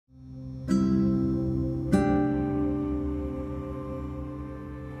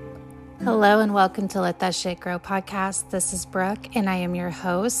Hello and welcome to Let That Shit Grow podcast. This is Brooke and I am your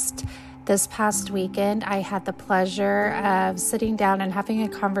host. This past weekend, I had the pleasure of sitting down and having a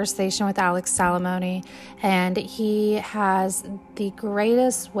conversation with Alex Salomone, and he has the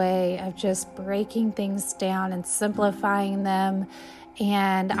greatest way of just breaking things down and simplifying them.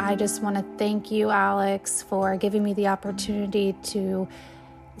 And I just want to thank you, Alex, for giving me the opportunity to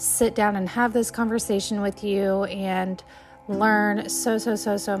sit down and have this conversation with you and learn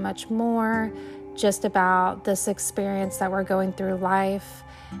so much more just about this experience that we're going through life.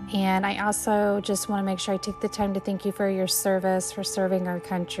 And I also just want to make sure I take the time to thank you for your service, for serving our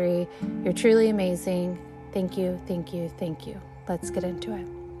country. You're truly amazing. Thank you. Let's get into it.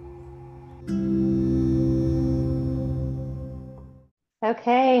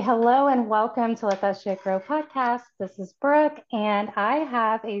 Okay, hello and welcome to Let That Shit Grow podcast. This is Brooke, and I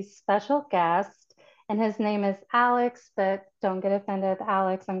have a special guest, and his name is Alex, but don't get offended,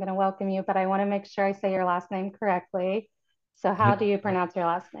 Alex. I'm going to welcome you, but I want to make sure I say your last name correctly. So how do you pronounce your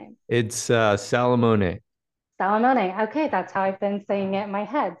last name? It's Salomone. Salomone. Okay, that's how I've been saying it in my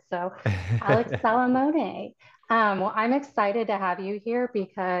head. So Alex Salomone. Well, I'm excited to have you here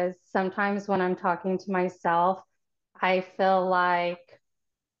because sometimes when I'm talking to myself, I feel like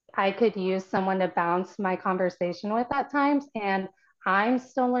I could use someone to bounce my conversation with at times. And I'm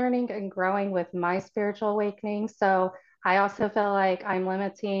still learning and growing with my spiritual awakening. So I also feel like I'm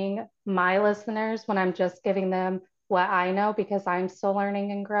limiting my listeners when I'm just giving them what I know because I'm still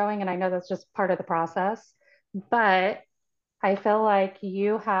learning and growing. And I know that's just part of the process. But I feel like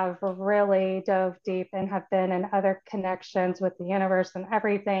you have really dove deep and have been in other connections with the universe and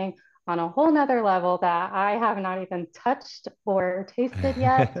everything on a whole nother level that I have not even touched or tasted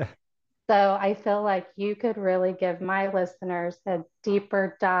yet. So I feel like you could really give my listeners a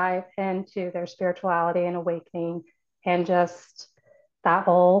deeper dive into their spirituality and awakening and just that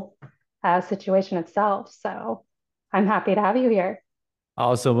whole situation itself. So I'm happy to have you here.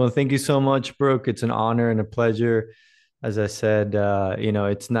 Awesome. Well, thank you so much, Brooke. It's an honor and a pleasure. As I said,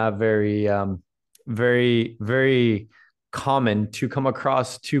 it's not very common to come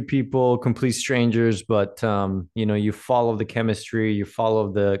across two people, complete strangers, but you follow the chemistry, you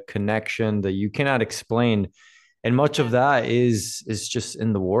follow the connection that you cannot explain, and much of that is just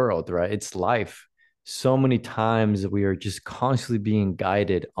in the world, right? It's life. So many times we are just constantly being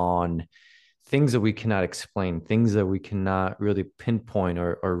guided on things that we cannot explain, things that we cannot really pinpoint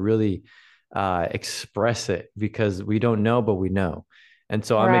or really express it because we don't know, but we know. And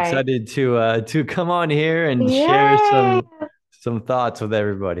so I'm Right. excited to come on here and share Yay! some thoughts with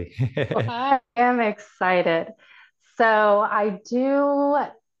everybody. I am excited. So I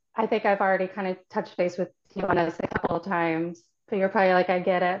think I've already kind of touched base with you on this a couple of times, but you're probably like, I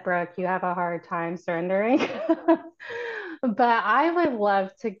get it, Brooke, you have a hard time surrendering. But I would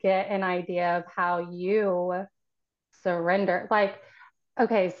love to get an idea of how you surrender. Like,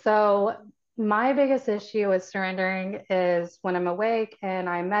 okay, so my biggest issue with surrendering is when I'm awake and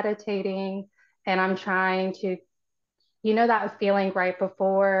I'm meditating and I'm trying to, that feeling right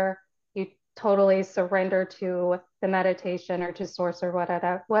before you totally surrender to the meditation or to source or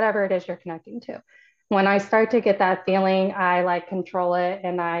whatever it is you're connecting to. When I start to get that feeling, I like control it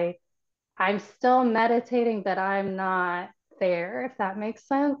and I'm still meditating, but I'm not there, if that makes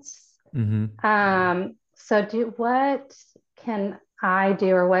sense. hmm So what can I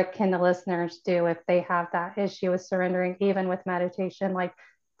do or what can the listeners do if they have that issue with surrendering, even with meditation, like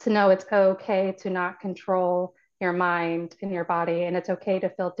to know it's okay to not control your mind and your body, and it's okay to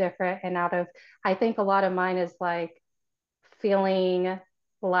feel different and I think a lot of mine is like feeling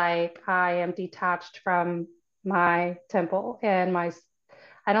like I am detached from my temple and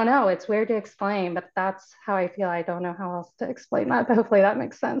I don't know, it's weird to explain, but that's how I feel. I don't know how else to explain that, but hopefully that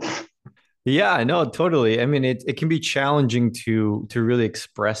makes sense. Yeah, no, totally. I mean, it can be challenging to really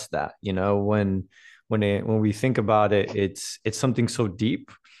express that, when we think about it, it's something so deep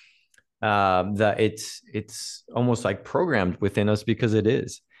that it's almost like programmed within us because it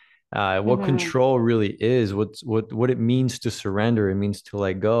is. What Mm-hmm. control really is, what it means to surrender, it means to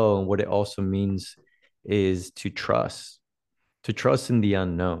let go, and what it also means is to trust in the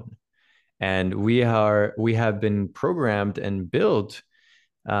unknown. And we have been programmed and built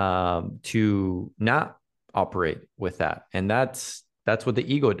to not operate with that, and that's what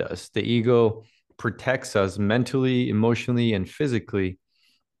the ego does. The ego protects us mentally, emotionally, and physically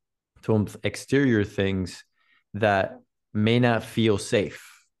from exterior things that may not feel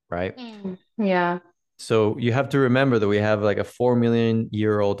safe, right? Mm. Yeah. So you have to remember that we have like a 4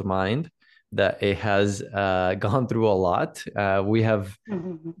 million-year-old mind, that it has gone through a lot.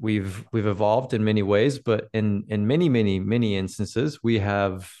 Mhm. We've evolved in many ways, but in many instances, we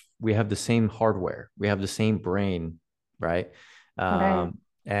have we have the same hardware, we have the same brain, right? Right.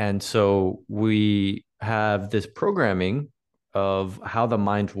 And so we have this programming of how the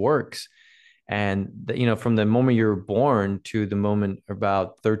mind works. And from the moment you're born to the moment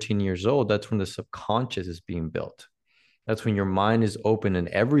about 13 years old, that's when the subconscious is being built. That's when your mind is open, and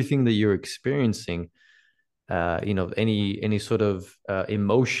everything that you're experiencing, any sort of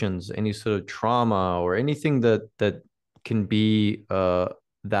emotions, any sort of trauma, or anything that can be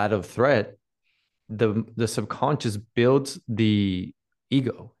that of threat, the subconscious builds the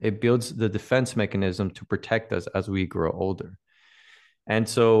ego. It builds the defense mechanism to protect us as we grow older. And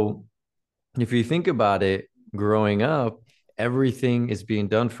so, if you think about it, growing up, everything is being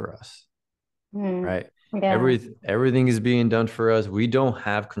done for us, Mm. right? Yeah. Everything is being done for us. We don't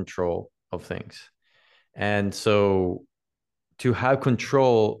have control of things. And so to have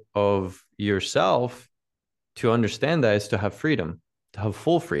control of yourself, to understand that, is to have freedom, to have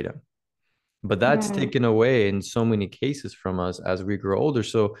full freedom. But that's Mm. taken away in so many cases from us as we grow older.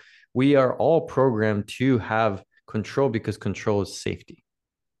 So we are all programmed to have control because control is safety,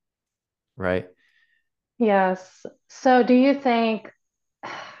 right? Yes. So do you think,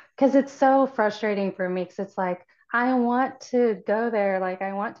 because it's so frustrating for me, because it's like, I want to go there, like,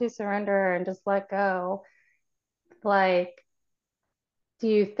 I want to surrender and just let go. Like, do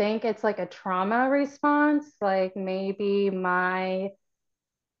you think it's like a trauma response? Like, maybe my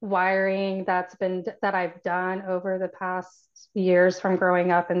wiring that I've done over the past years from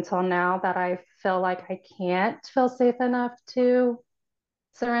growing up until now that I feel like I can't feel safe enough to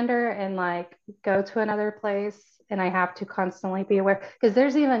surrender and like go to another place, and I have to constantly be aware, because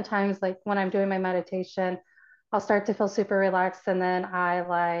there's even times like when I'm doing my meditation, I'll start to feel super relaxed, and then I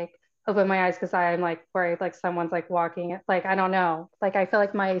like open my eyes because I'm like worried like someone's like walking it, like I don't know, like I feel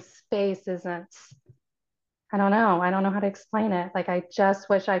like my space isn't, I don't know how to explain it, like I just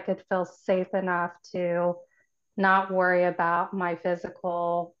wish I could feel safe enough to not worry about my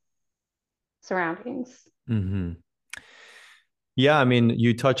physical surroundings. Mm-hmm. Yeah, I mean,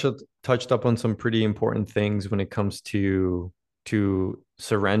 you touched up on some pretty important things when it comes to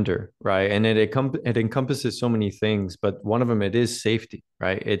surrender, right? And it encompasses so many things, but one of them, it is safety,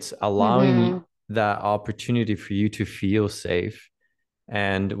 right? It's allowing Mm-hmm. that opportunity for you to feel safe.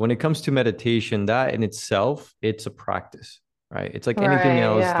 And when it comes to meditation, that in itself, it's a practice, right? It's like Right,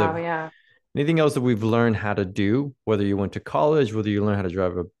 yeah, yeah. anything else that we've learned how to do, whether you went to college, whether you learn how to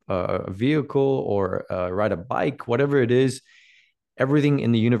drive a vehicle or ride a bike, whatever it is, everything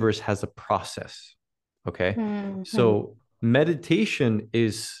in the universe has a process. Okay. Mm-hmm. So meditation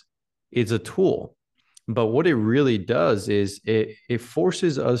is a tool, but what it really does is it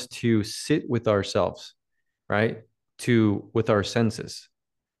forces us to sit with ourselves, right? To with our senses,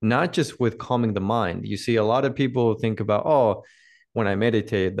 not just with calming the mind. You see, a lot of people think about, oh, when I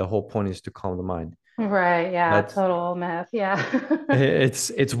meditate, the whole point is to calm the mind. Right, yeah, That's total myth. Yeah.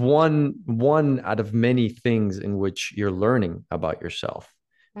 it's one out of many things in which you're learning about yourself,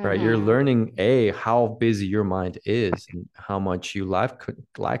 right? You're Hmm. learning how busy your mind is and how much you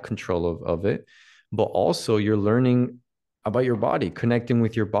lack control of it, but also you're learning about your body, connecting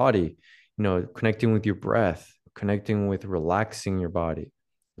with your body, connecting with your breath, connecting with relaxing your body,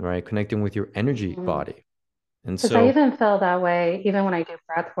 right? Connecting with your energy Hmm. body. And Because I so, even feel that way even when I do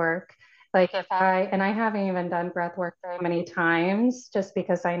breath work. Like if I, and I haven't even done breath work very many times just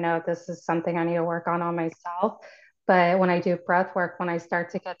because I know this is something I need to work on myself. But when I do breath work, when I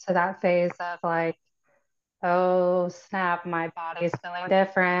start to get to that phase of like, oh snap, my body's feeling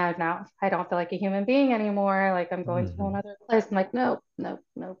different. Now I don't feel like a human being anymore. Like I'm going to mhm. another place. I'm like, nope, nope,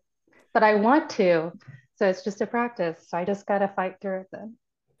 nope. But I want to. So it's just a practice. So I just got to fight through it then.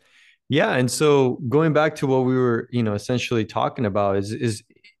 Yeah, and so going back to what we were, essentially talking about is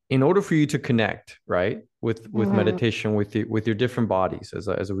in order for you to connect, right, with Hmm. meditation with your different bodies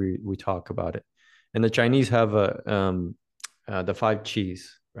as we talk about it. And the Chinese have the five qis,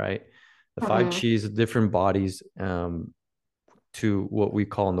 right? The five Hmm. qis, different bodies to what we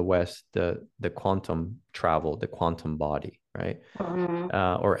call in the West the quantum travel, the quantum body, right? Hmm.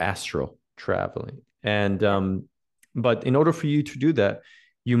 Or astral traveling. And Yeah. but in order for you to do that,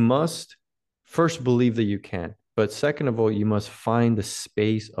 you must first believe that you can. But second of all, you must find the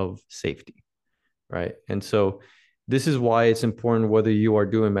space of safety, right? And so this is why it's important whether you are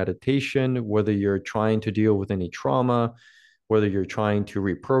doing meditation, whether you're trying to deal with any trauma, whether you're trying to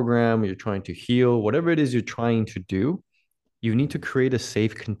reprogram, you're trying to heal, whatever it is you're trying to do, you need to create a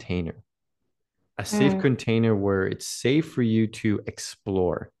safe Mm. container where it's safe for you to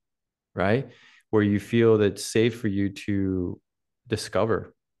explore, right? Where you feel that it's safe for you to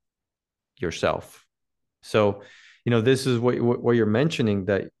discover yourself. So, this is what you're mentioning,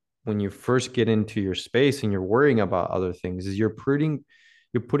 that when you first get into your space and you're worrying about other things is you're putting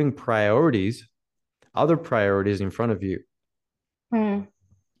priorities, other priorities in front of you. Mm,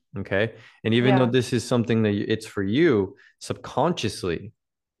 Okay. And even though yeah. this is something that it's for you, subconsciously,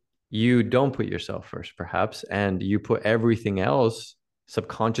 you don't put yourself first, perhaps, and you put everything else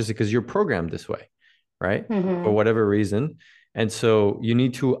subconsciously because you're programmed this way, right? For Hmm. whatever reason. And so you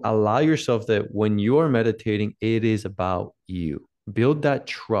need to allow yourself that when you are meditating, it is about you. Build that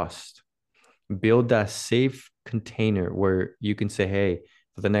trust, build that safe container where you can say, hey,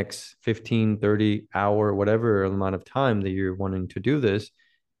 for the next 15, 30 hour, whatever amount of time that you're wanting to do this,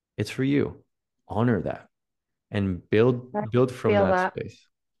 it's for you. Honor that and build I build from feel that that. space.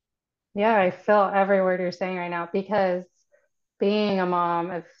 Yeah, I feel every word you're saying right now because being a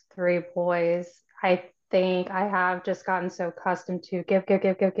mom of three boys, I think I have just gotten so accustomed to give, give,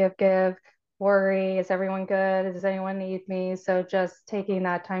 give, give, give, give, worry. Is everyone good? Does anyone need me? So just taking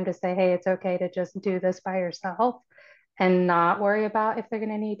that time to say, hey, it's okay to just do this by yourself and not worry about if they're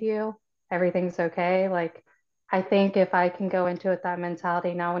going to need you. Everything's okay. Like, I think if I can go into it that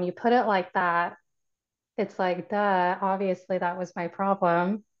mentality now, when you put it like that, it's like, duh, obviously that was my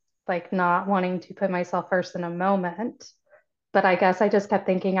problem, like not wanting to put myself first in a moment. But I guess I just kept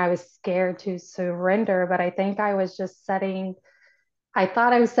thinking I was scared to surrender. But I think I was just I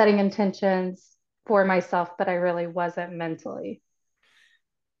thought I was setting intentions for myself, but I really wasn't mentally.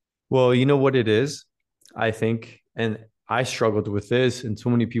 Well, you know what it is, I think, and I struggled with this, and so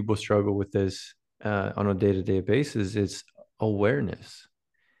many people struggle with this on a day-to-day basis. It's awareness.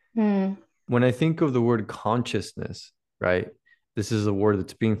 Mm. When I think of the word consciousness, right? This is a word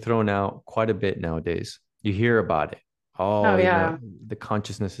that's being thrown out quite a bit nowadays. You hear about it. Oh, Oh, yeah. the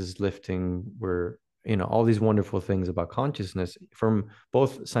consciousness is lifting. All these wonderful things about consciousness from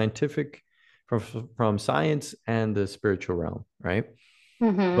both scientific, from science and the spiritual realm, right?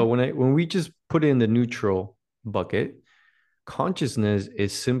 But Hmm. when we just put it in the neutral bucket, consciousness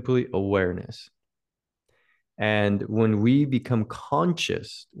is simply awareness. And when we become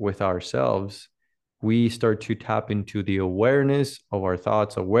conscious with ourselves, we start to tap into the awareness of our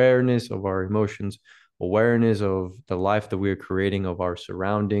thoughts, awareness of our emotions, awareness of the life that we are creating, of our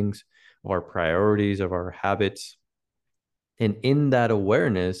surroundings, of our priorities, of our habits. And in that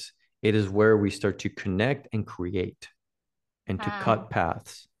awareness, it is where we start to connect and create and to Mm. cut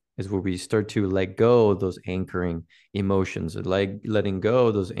paths is where we start to let go of those anchoring emotions, like letting go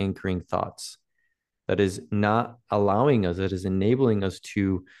of those anchoring thoughts that is not allowing us, that is enabling us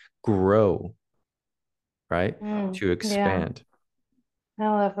to grow, right? Mm. To Yeah, expand. I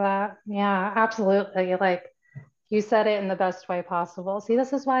love that. Yeah, absolutely. Like you said it in the best way possible. See,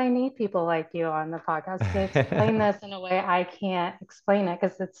 this is why I need people like you on the podcast to explain this in a way I can't explain it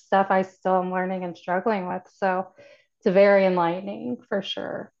because it's stuff I still am learning and struggling with. So it's very enlightening for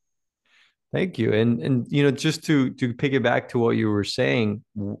sure. Thank you. And just to pick it back to what you were saying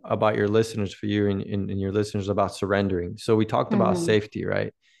about your listeners for you and your listeners about surrendering. So we talked about Hmm. safety,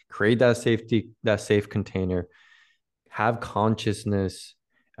 right? Create that safety, that safe container, have consciousness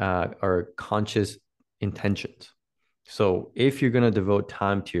or conscious intentions. So if you're going to devote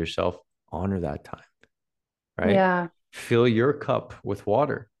time to yourself, honor that time, right? Yeah. Fill your cup with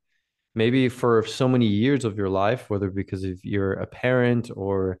water. Maybe for so many years of your life, whether because if you're a parent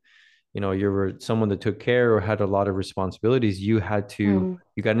or you were someone that took care or had a lot of responsibilities, Mm.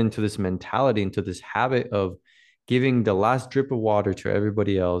 you got into this mentality, into this habit of giving the last drip of water to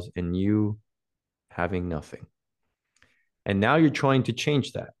everybody else and you having nothing. And now you're trying to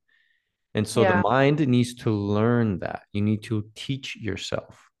change that. And so the Yeah. mind needs to learn that. You need to teach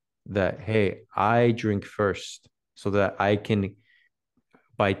yourself that, hey, I drink first so that I can,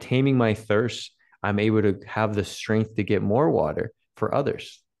 by taming my thirst, I'm able to have the strength to get more water for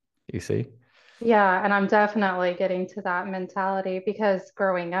others. You see? Yeah, and I'm definitely getting to that mentality because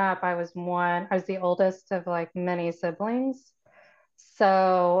growing up, I was the oldest of like many siblings.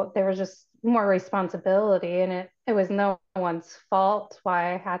 So there was just more responsibility, and it was no one's fault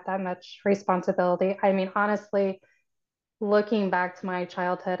why I had that much responsibility. I mean, honestly, looking back to my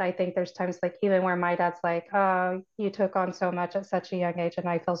childhood, I think there's times like even where my dad's like, "Oh, you took on so much at such a young age," and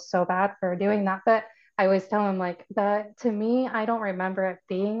I feel so bad for doing that. But I always tell him like that to me, I don't remember it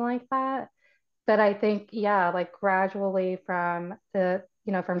being like that. But I think, yeah, like gradually from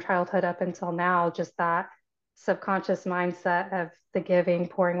from childhood up until now, just that subconscious mindset of the giving,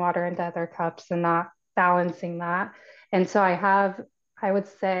 pouring water into other cups and not balancing that. And so I would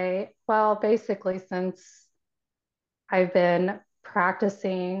say, well, basically, since I've been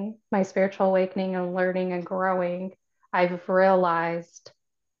practicing my spiritual awakening and learning and growing, I've realized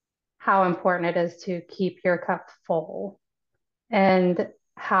how important it is to keep your cup full. And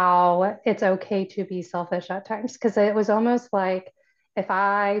how it's okay to be selfish at times. Because it was almost like if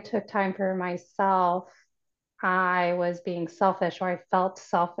I took time for myself, I was being selfish or I felt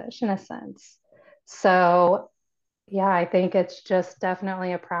selfish in a sense. So yeah, I think it's just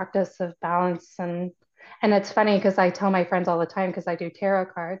definitely a practice of balance and it's funny because I tell my friends all the time because I do tarot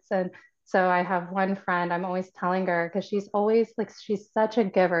cards and so I have one friend I'm always telling her because she's always like she's such a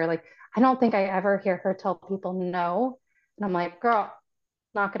giver. Like I don't think I ever hear her tell people no. And I'm like, girl,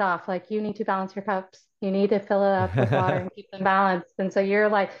 knock it off. Like you need to balance your cups. You need to fill it up with water and keep them balanced. And so you're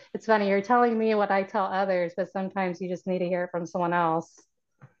like, it's funny, you're telling me what I tell others, but sometimes you just need to hear it from someone else.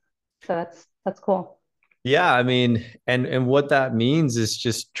 So that's cool. Yeah, I mean, and what that means is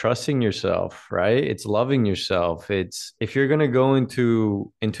just trusting yourself, right? It's loving yourself. It's if you're gonna go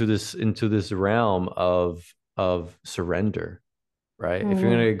into this realm of surrender, right? If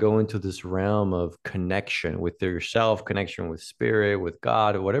you're Mm, gonna go into this realm of connection with yourself, connection with spirit, with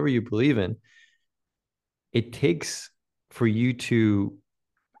God, or whatever you believe in, it takes for you to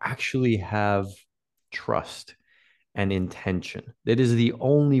actually have trust and intention. That is the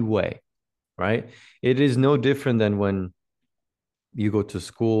only way, right? It is no different than when you go to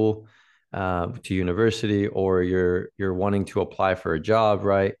school, to university, or you're wanting to apply for a job,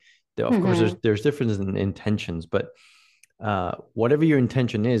 right? Of course, there's hmm there's differences in intentions, but whatever your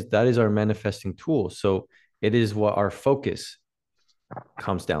intention is, that is our manifesting tool. So it is what our focus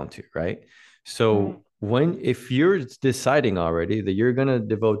comes down to, right? Right. So when if you're deciding already that you're gonna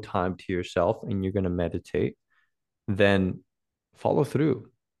devote time to yourself and you're gonna meditate, then follow through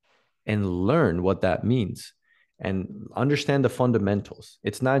and learn what that means and understand the fundamentals.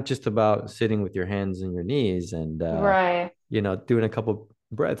 It's not just about sitting with your hands and your knees and Right. doing a couple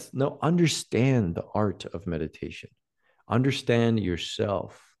breaths. No, understand the art of meditation. Understand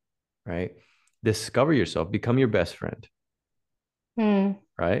yourself, right? Discover yourself, become your best friend, Mm,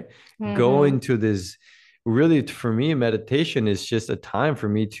 right? Go hmm into this really for me meditation is just a time for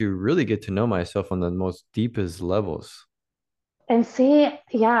me to really get to know myself on the most deepest levels. And see,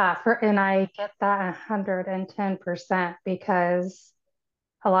 yeah, and I get that 110% because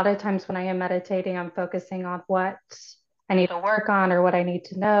a lot of times when I am meditating, I'm focusing on what I need to work on or what I need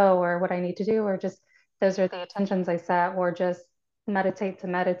to know or what I need to do, or just those are the intentions I set, or just meditate to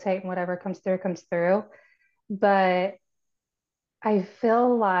meditate and whatever comes through comes through. But I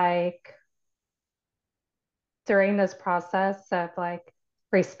feel like during this process of like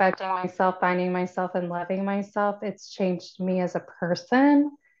respecting myself, finding myself, and loving myself, it's changed me as a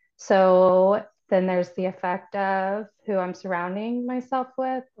person. So then there's the effect of who I'm surrounding myself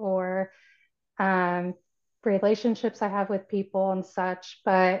with or um, relationships I have with people and such.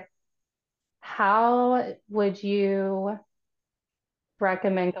 But how would you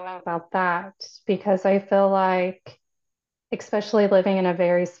recommend going about that? Because I feel like especially living in a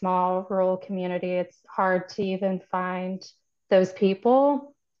very small rural community, it's hard to even find those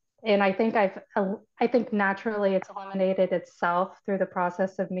people. And I think naturally it's eliminated itself through the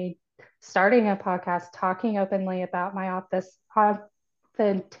process of me starting a podcast, talking openly about my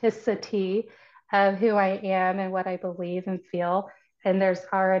authenticity of who I am and what I believe and feel. And there's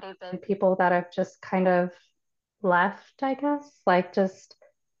already been people that have just kind of left, I guess, like just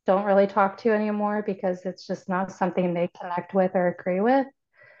don't really talk to anymore because it's just not something they connect with or agree with.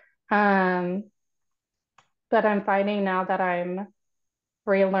 Um, but I'm finding now that I'm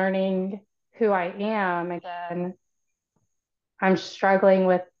relearning who I am again, I'm struggling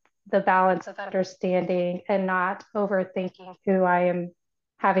with the balance of understanding and not overthinking who I am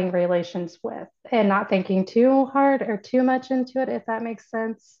having relations with and not thinking too hard or too much into it, if that makes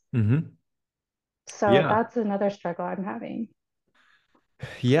sense. Mm-hmm. So Yeah. that's another struggle I'm having.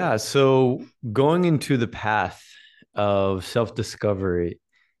 Yeah. So going into the path of self-discovery,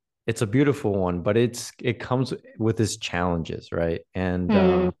 it's a beautiful one, but it comes with its challenges, right? And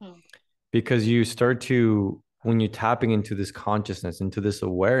Mm, because you start to when you're tapping into this consciousness, into this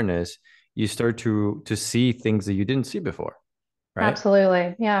awareness, you start to see things that you didn't see before, right?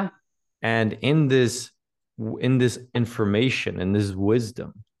 absolutely. Yeah. And in this information, in this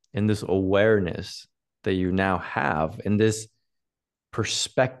wisdom, in this awareness that you now have, in this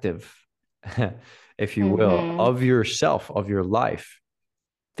perspective, if you will, hmm of yourself, of your life,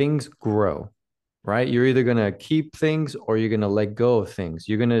 things grow, right? You're either going to keep things or you're going to let go of things.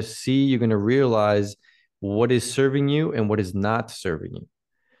 You're going to realize what is serving you and what is not serving you.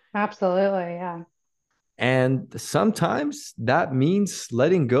 Absolutely. Yeah. And sometimes that means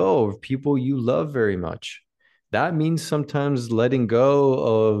letting go of people you love very much. That means sometimes letting go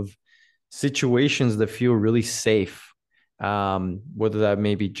of situations that feel really safe, whether that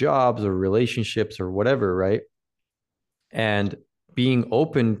may be jobs or relationships or whatever, right? And being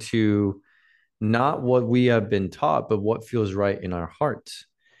open to not what we have been taught, but what feels right in our hearts.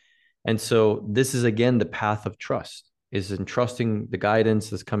 And so this is again the path of trust, is in trusting the guidance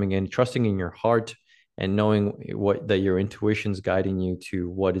that's coming in, trusting in your heart and knowing what that your intuition's guiding you to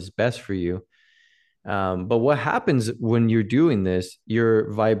what is best for you. But what happens when you're doing this,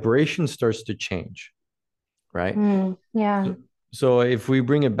 your vibration starts to change, right? Yeah. So, so if we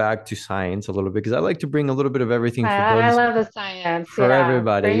bring it back to science a little bit, because I like to bring a little bit of everything for I those, love the science. for Yeah.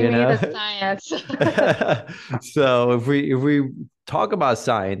 everybody, Bring you me know. the science. So if we talk about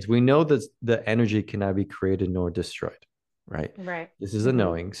science, we know that the energy cannot be created nor destroyed, right? Right. This is a Hmm.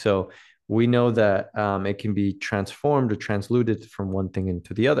 knowing. So we know that it can be transformed or transluted from one thing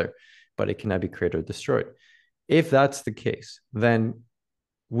into the other, but it cannot be created or destroyed. If that's the case, then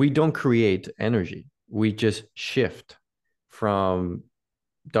we don't create energy. We just shift from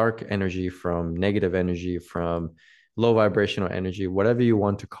dark energy, from negative energy, from low vibrational energy, whatever you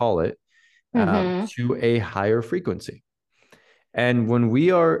want to call it, Hmm. to a higher frequency. And when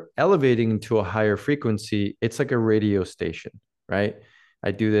we are elevating to a higher frequency, it's like a radio station, right?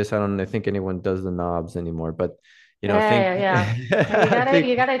 I do this. I think anyone does the knobs anymore, but think Yeah, yeah. Yeah. I think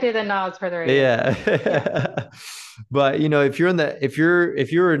You gotta do the nods for the radio station. Yeah. yeah. But if you're in the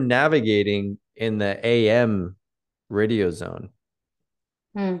if you're navigating in the AM radio zone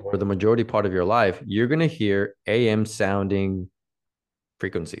Mm. for the majority part of your life, you're going to hear AM sounding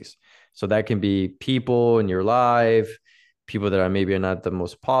frequencies. So that can be people in your life, people that are maybe not the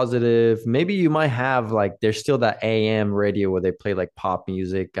most positive. Maybe you might have like there's still that AM radio where they play like pop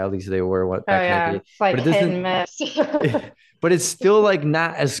music. At least they were what Oh back in the yeah. day. It's like But it hit and doesn't miss. but it's still like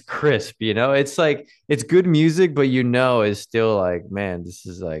not as crisp. It's like it's good music, but it's still like, man, this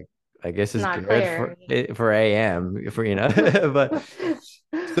is like I guess it's Not good clear. for AM for but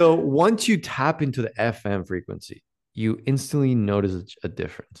so once you tap into the FM frequency, you instantly notice a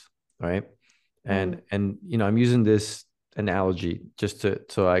difference, right? Mm. I'm using this analogy just to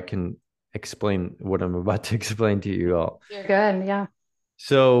so I can explain what I'm about to explain to you all. You're good. Yeah.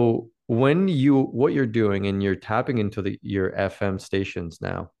 So when what you're doing and you're tapping into your FM stations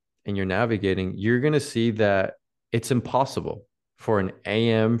now and you're navigating, you're gonna see that it's impossible for an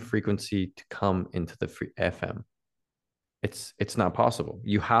AM frequency to come into the FM. It's not possible.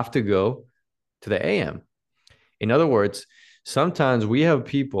 You have to go to the AM. In other words, sometimes we have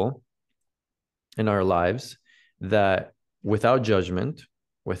people in our lives that without judgment,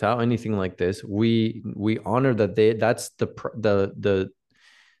 without anything like this, we honor that that's the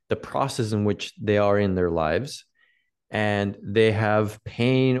process in which they are in their lives, and they have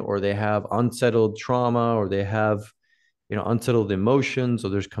pain or they have unsettled trauma or they have unsettled emotions, or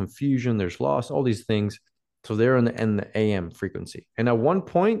there's confusion, there's loss, all these things. So they're in the AM frequency. And at one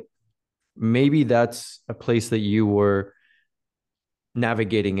point, maybe that's a place that you were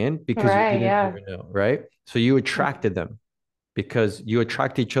navigating in because you Right. didn't Yeah. even know, right? So you Hmm. attracted them because you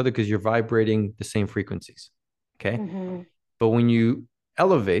attract each other because you're vibrating the same frequencies. Okay. Hmm. But when you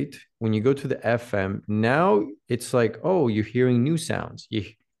elevate, when you go to the FM, now it's like, oh, you're hearing new sounds.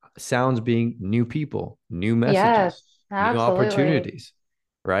 Sounds being new people, new Yes. messages, new Absolutely. opportunities,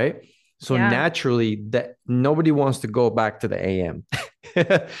 right? So Yeah. naturally, that nobody wants to go back to the AM,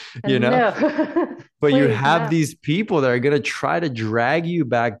 you know. No. But you Please, have no. these people that are gonna try to drag you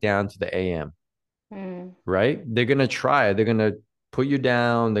back down to the AM, Mm. right? They're gonna try. They're gonna put you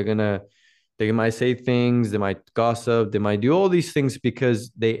down. They might say things, they might gossip, they might do all these things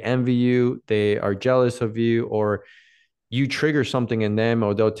because they envy you, they are jealous of you, or you trigger something in them,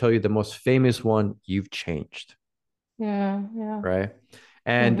 or they'll tell you the most famous one, you've changed, Yeah. Yeah. right?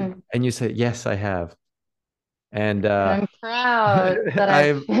 And Hmm. and you say, yes, I have. And And I'm proud that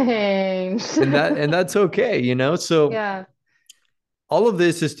I've I'm changed. and that's okay. So Yeah. all of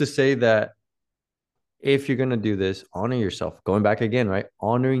this is to say that if you're gonna do this, honor yourself. Going back again, right?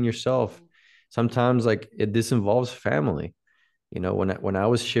 Honoring yourself. Sometimes this involves family. When I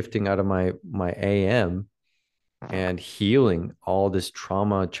was shifting out of my AM and healing all this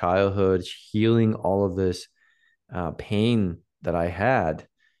trauma, childhood, healing all of this pain that I had,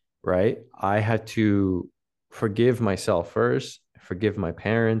 right? I had to forgive myself first, forgive my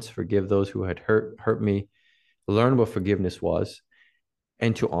parents, forgive those who had hurt me, learn what forgiveness was,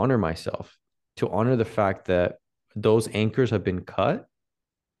 and to honor myself, to honor the fact that those anchors have been cut,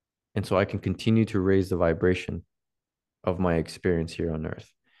 and so I can continue to raise the vibration of my experience here on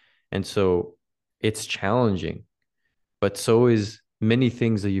earth. And so it's challenging, but so is many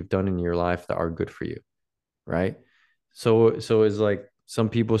things that you've done in your life that are good for you, right? So it's like some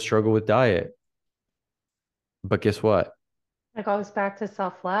people struggle with diet, but guess what? It goes back to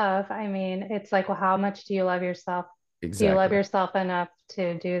self-love. I mean, it's like, well, how much do you love yourself? Do you love Exactly. yourself enough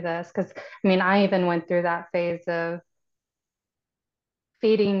to do this? Because I mean, I even went through that phase of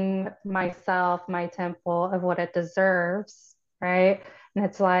feeding myself my temple of what it deserves, right? And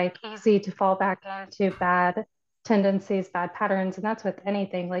it's like easy to fall back into bad tendencies, bad patterns. And that's with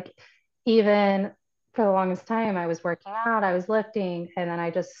anything. Like, even for the longest time, I was working out, I was lifting, and then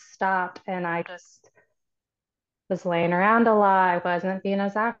I just stopped and I just was laying around a lot. I wasn't being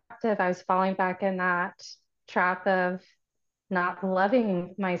as active. I was falling back in that trap of not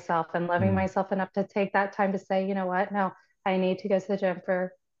loving myself and loving Mm. myself enough to take that time to say, you know what? No, I need to go to the gym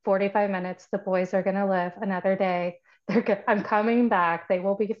for 45 minutes. The boys are going to live another day. They're good. I'm coming back. They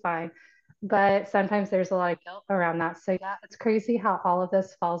will be fine. But sometimes there's a lot of guilt around that. So, yeah, it's crazy how all of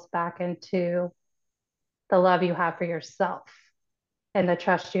this falls back into the love you have for yourself and the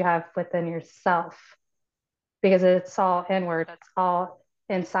trust you have within yourself because it's all inward, it's all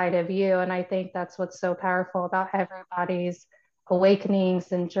inside of you. And I think that's what's so powerful about everybody's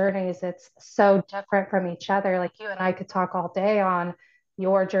awakenings and journeys. It's so different from each other. Like you and I could talk all day on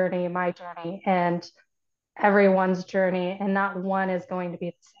your journey, my journey, and everyone's journey, and not one is going to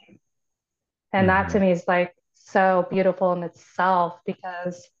be the same. And that to Hmm. me is like so beautiful in itself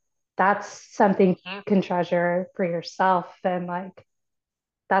because that's something you can treasure for yourself. And like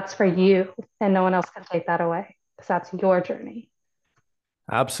that's for you, and no one else can take that away because that's your journey.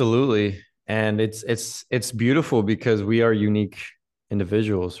 Absolutely. And it's beautiful because we are unique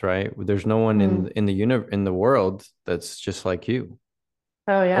individuals, right? There's no one Mm. in the in the world that's just like you.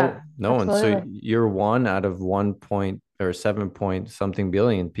 Oh yeah, Oh, no one. So absolutely. you're one out of 1 point or 7 point something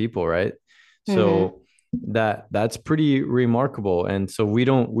billion people, right? Hmm. So that's pretty remarkable. And so we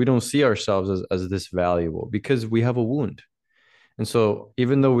don't see ourselves as this valuable because we have a wound. And so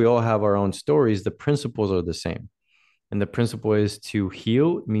even though we all have our own stories, the principles are the same. And the principle is to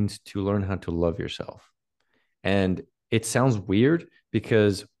heal means to learn how to love yourself. And it sounds weird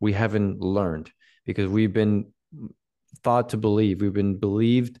because we haven't learned, because we've been thought to believe, we've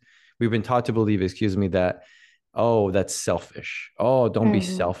been taught to believe, excuse me, that, oh, that's selfish. Oh, don't be Hmm.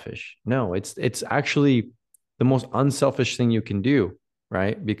 selfish. No, it's actually the most unselfish thing you can do,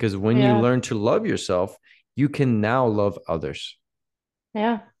 right? Because when you Yeah, learn to love yourself, you can now love others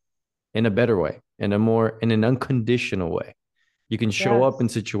yeah, in a better way, in an unconditional way. You can show up in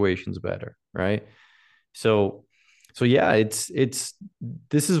yes. situations better, right? So so yeah, it's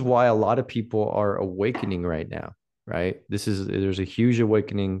this is why a lot of people are awakening right now, right? There's a huge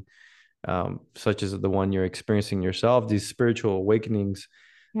awakening, such as the one you're experiencing yourself, these spiritual awakenings,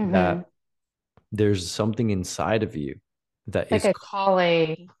 Hmm. that there's something inside of you that Like is a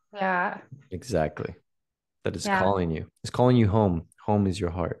calling. Yeah, exactly, that is yeah, calling you. It's calling you home. Home is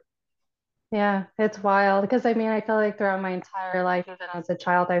your heart. yeah. It's wild because I mean, I feel like throughout my entire life, even as a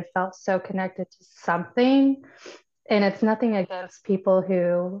child, I felt so connected to something. And it's nothing against people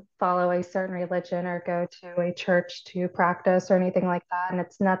who follow a certain religion or go to a church to practice or anything like that. And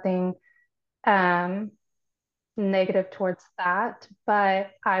it's nothing um negative towards that,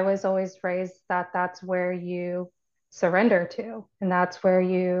 but I was always raised that that's where you surrender to, and that's where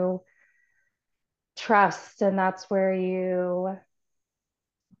you trust, and that's where you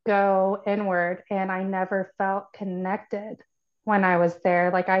go inward. And I never felt connected when I was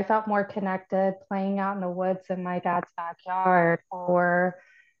there. Like I felt more connected playing out in the woods in my dad's backyard or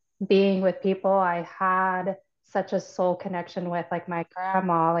being with people I had such a soul connection with, like my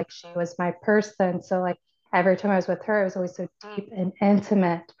grandma, like she was my person. So, like, every time I was with her, it was always so deep and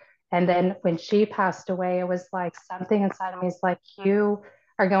intimate. And then when she passed away, it was like something inside of me is like, you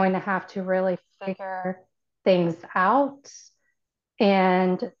are going to have to really figure things out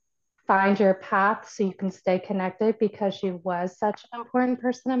and find your path so you can stay connected because she was such an important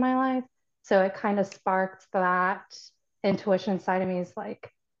person in my life. So it kind of sparked that intuition side of me is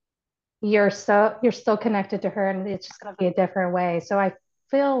like, you're still connected to her and it's just going to be a different way. So I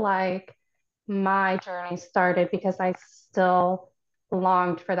feel like my journey started because I still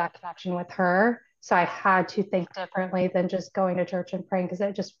longed for that connection with her. So I had to think differently than just going to church and praying because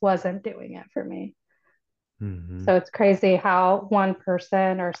it just wasn't doing it for me. Hmm. So it's crazy how one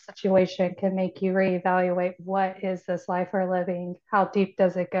person or situation can make you reevaluate what is this life we're living? How deep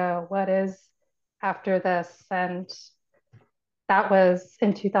does it go? What is after this? And that was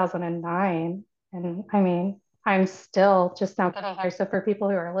in 2009. And I mean, I'm still just now getting here. So for people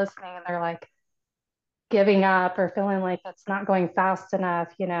who are listening and they're like giving up or feeling like it's not going fast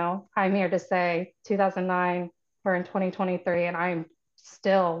enough, I'm here to say 2009, we're in 2023, and I'm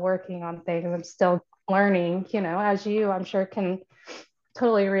still working on things. I'm still learning, as you, I'm sure, can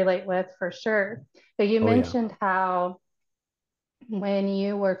totally relate with for sure. But you Oh yeah. mentioned how when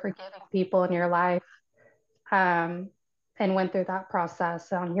you were forgiving people in your life, um, and went through that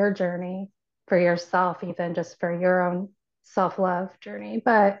process on your journey for yourself, even just for your own self-love journey.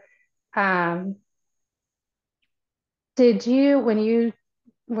 But um, did you, when you,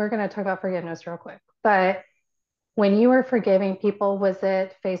 we're going to talk about forgiveness real quick, but when you were forgiving people, was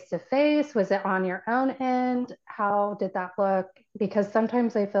it face to face? Was it on your own end? How did that look? Because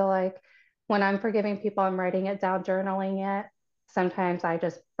sometimes I feel like when I'm forgiving people, I'm writing it down, journaling it. Sometimes I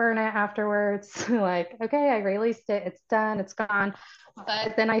just burn it afterwards, like, okay, I released it, it's done, it's gone.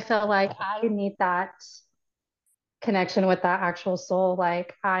 But then I feel like I need that connection with that actual soul.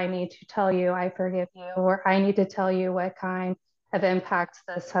 Like, I need to tell you I forgive you, or I need to tell you what kind of impact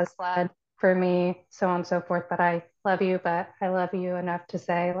this has led for me, so on and so forth. But I love you, but I love you enough to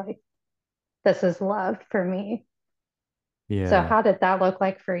say, like, this is love for me. So, Yeah. how did that look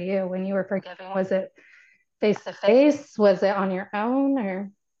like for you when you were forgiving? Was it face to face? Was it on your own?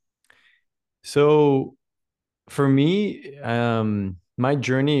 Or, So for me, my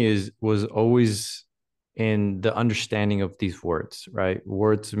journey is was always in the understanding of these words, right?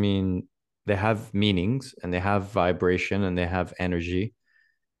 Words mean they have meanings and they have vibration and they have energy.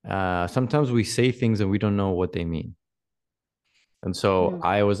 Sometimes we say things and we don't know what they mean. And so mm,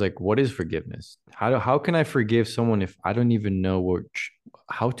 I was like, what is forgiveness? How can I forgive someone if I don't even know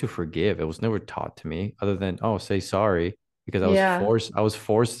how to forgive? It was never taught to me other than, oh, say sorry, because yeah. I was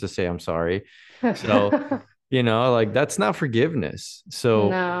forced to say I'm sorry. So, like that's not forgiveness. So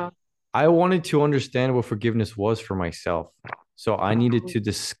No. I wanted to understand what forgiveness was for myself. So I needed to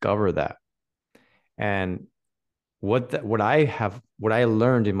discover that. And what I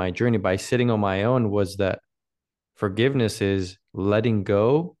learned in my journey by sitting on my own was that forgiveness is letting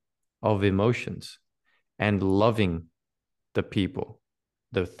go of emotions and loving the people,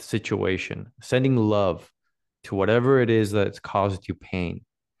 the situation, sending love to whatever it is that's caused you pain.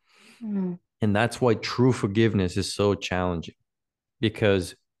 Mm, And that's why true forgiveness is so challenging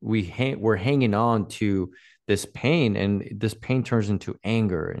because we're hanging on to this pain, and this pain turns into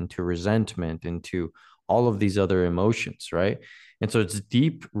anger, into resentment, into all of these other emotions, right? And so it's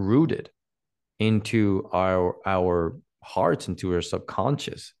deep rooted into our hearts, into our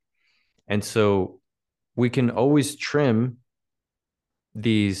subconscious. And so we can always trim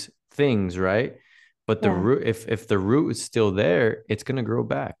these things, right? But the yeah. root, if the root is still there, it's going to grow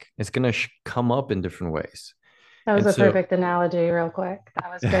back. It's going to come up in different ways. That was And a so perfect analogy, real quick. That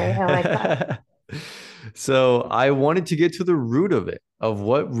was great. I like that. so I wanted to get to the root of it, of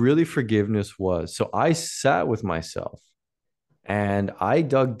what really forgiveness was. So I sat with myself and I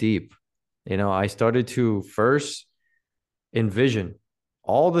dug deep. I started to first envision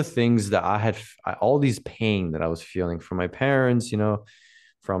all the things that all these pain that I was feeling from my parents,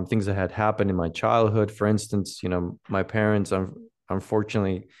 from things that had happened in my childhood. For instance, my parents,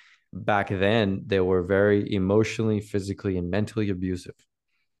 unfortunately, back then, they were very emotionally, physically, and mentally abusive,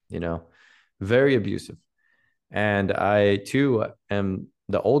 you know, very abusive. And I too am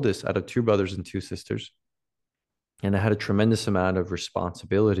the oldest out of two brothers and two sisters. And I had a tremendous amount of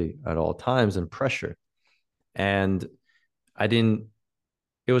responsibility at all times and pressure. And I didn't,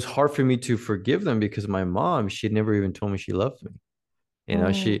 it was hard for me to forgive them because my mom, she had never even told me she loved me.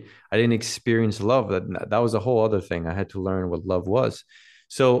 Mm, I didn't experience love. That was a whole other thing. I had to learn what love was.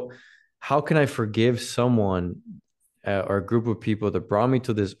 So, how can I forgive someone or a group of people that brought me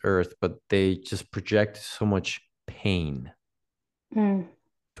to this earth, but they just project so much pain mm,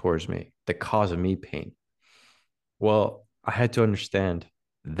 towards me that caused me pain? Well, I had to understand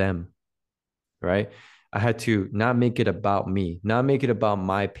them, right? I had to not make it about me, not make it about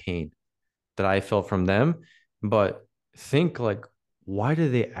my pain that I felt from them, but think like, why do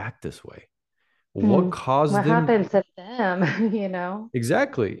they act this way? What mm. caused What them? happened to them, you know?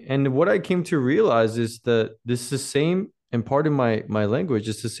 Exactly. And what I came to realize is that this is the same, and part of my language,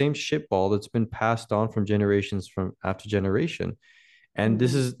 it's the same shitball that's been passed on from generations from after generation. And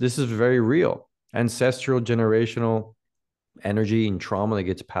this Hmm. is this is very real. Ancestral generational energy and trauma that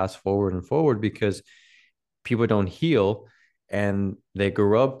gets passed forward and forward because people don't heal and they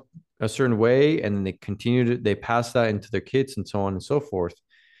grow up a certain way and then they pass that into their kids and so on and so forth.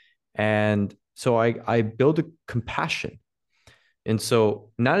 And so I build a compassion. And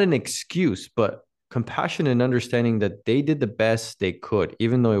so not an excuse, but compassion and understanding that they did the best they could,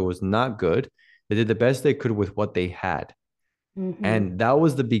 even though it was not good. They did the best they could with what they had. Hmm. And that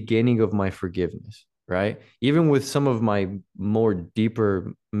was the beginning of my forgiveness, right? Even with some of my more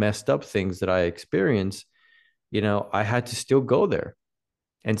deeper messed up things that I experienced, I had to still go there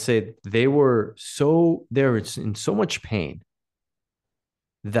and say they're in so much pain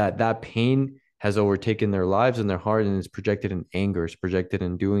that pain has overtaken their lives and their heart and is projected in anger, is projected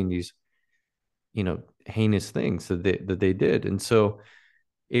in doing these heinous things that they did. And so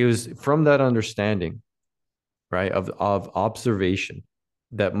it was from that understanding, right, of observation,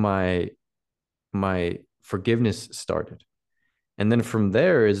 that my forgiveness started. And then from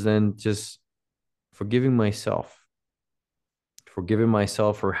there is then just forgiving myself,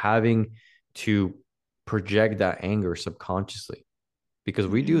 for having to project that anger subconsciously, because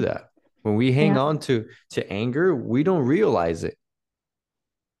we do Mhm. that. When we hang Yeah. on to anger, we don't realize it.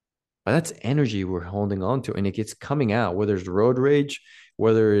 But that's energy we're holding on to, and it gets coming out, whether it's road rage,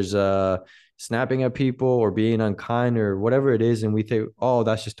 whether it's snapping at people or being unkind or whatever it is, and we think, oh,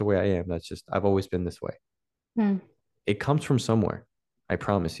 that's just the way I am. That's just I've always been this way. Mm. It comes from somewhere. I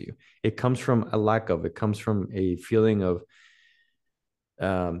promise you. It comes from a lack of. It comes from a feeling of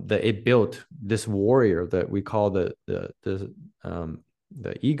that it built this warrior that we call the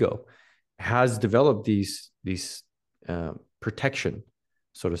ego, has developed these protection,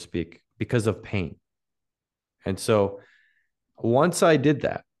 so to speak, because of pain. And so once I did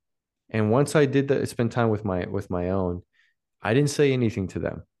that, and once I did that, spend time with my own, I didn't say anything to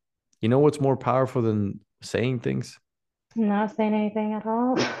them. You know what's more powerful than saying things? Not saying anything at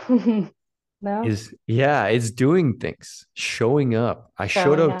all. No, Is yeah, it's doing things, showing up. I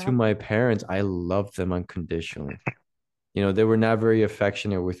showed showing up to up. my parents. I loved them unconditionally. They were not very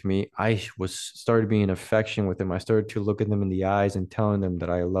affectionate with me. I was started being affectionate with them. I started to look at them in the eyes and telling them that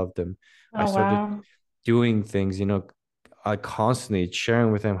I loved them. I Oh, started wow. doing things, I constantly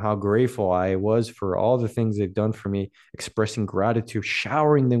sharing with them how grateful I was for all the things they've done for me, expressing gratitude,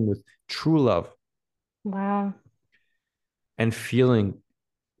 showering them with true love, Wow. and feeling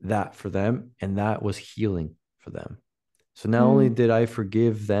that for them. And that was healing for them. So not only Mm. did I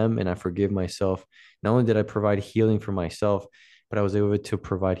forgive them and I forgive myself, not only did I provide healing for myself, but I was able to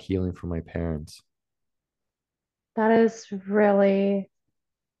provide healing for my parents. That is really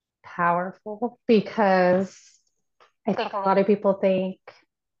powerful because I think a lot of people think,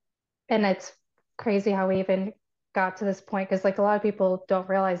 and it's crazy how we even got to this point because like a lot of people don't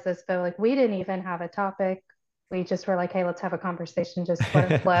realize this, but like we didn't even have a topic. We just were like, hey, let's have a conversation, just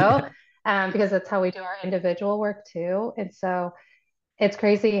let it flow. Yeah. Because that's how we do our individual work too. And so it's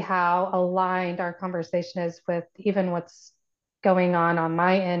crazy how aligned our conversation is with even what's going on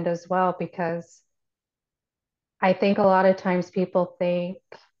my end as well, because I think a lot of times people think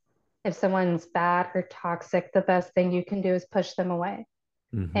if someone's bad or toxic, the best thing you can do is push them away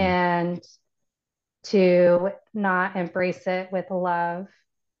Hmm. and to not embrace it with love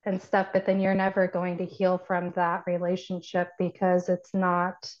and stuff. But then you're never going to heal from that relationship because it's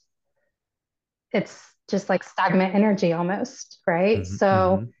just like stagnant energy almost, right? Hmm.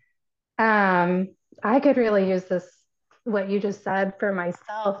 So, Hmm. um, I could really use this, what you just said for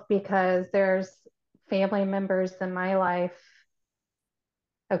myself, because there's family members in my life.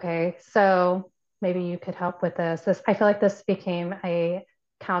 Okay, so maybe you could help with this. I feel like this became a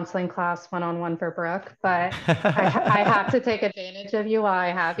counseling class one-on-one for Brooke, but I have to take advantage of you while I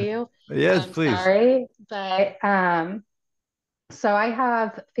have you. Yes, I'm please. sorry, but so I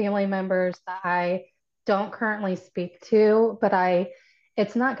have family members that I don't currently speak to, but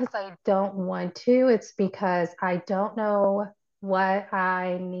it's not because I don't want to, it's because I don't know what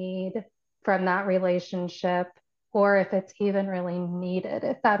I need from that relationship or if it's even really needed,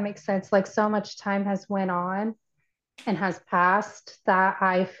 if that makes sense. Like so much time has went on and has passed that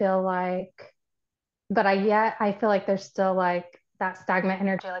I feel like, but I feel like there's still like that stagnant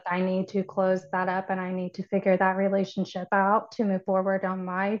energy. Like I need to close that up and I need to figure that relationship out to move forward on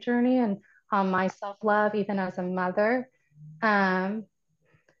my journey and on my self-love, even as a mother. Um,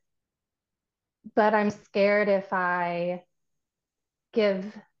 but I'm scared if I give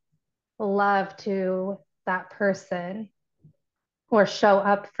love to that person or show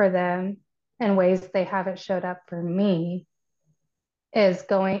up for them in ways they haven't showed up for me, it's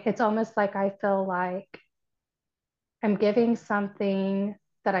almost like I feel like I'm giving something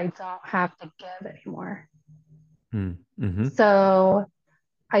that I don't have to give anymore. Mm-hmm. So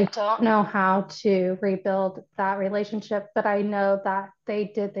I don't know how to rebuild that relationship, but I know that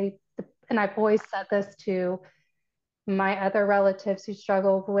and I've always said this to my other relatives who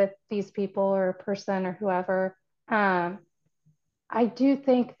struggle with these people or a person or whoever. Um, I do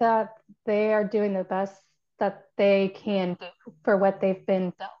think that they are doing the best that they can do for what they've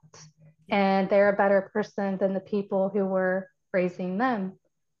been dealt. And they're a better person than the people who were raising them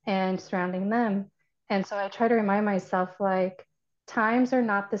and surrounding them. And so I try to remind myself like, times are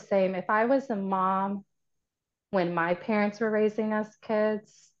not the same. If I was a mom when my parents were raising us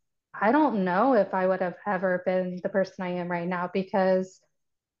kids, I don't know if I would have ever been the person I am right now because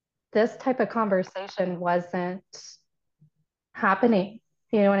this type of conversation wasn't happening.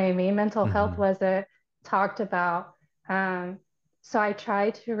 You know what I mean? Mental health Hmm. wasn't talked about. Um, so I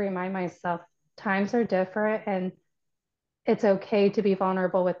try to remind myself times are different and it's okay to be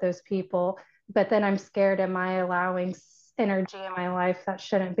vulnerable with those people. But then I'm scared, am I allowing energy in my life that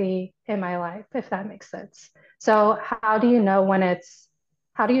shouldn't be in my life, if that makes sense? So, how do you know when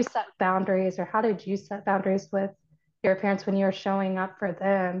how do you set boundaries, or how did you set boundaries with your parents when you're showing up for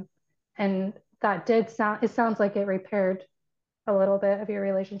them? And that did sound, it sounds like it repaired a little bit of your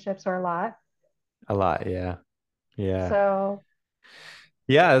relationships or a lot. A lot, yeah. Yeah. So,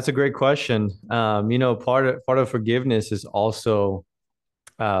 Yeah, that's a great question. Part of forgiveness is also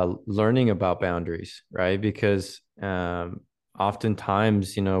learning about boundaries, right? Because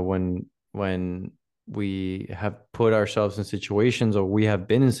oftentimes, when we have put ourselves in situations or we have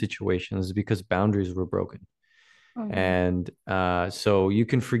been in situations because boundaries were broken. mhm, And so you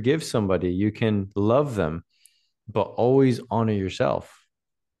can forgive somebody, you can love them, but always honor yourself.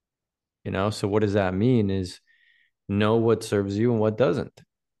 So what does that mean is know what serves you and what doesn't.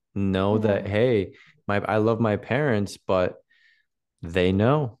 Know that, mhm, hey, my I love my parents, but they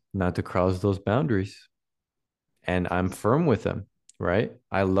know not to cross those boundaries. And I'm firm with them, right?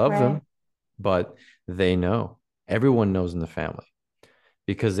 I love right, them, but they know. Everyone knows in the family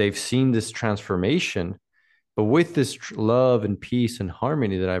because they've seen this transformation. But with this love and peace and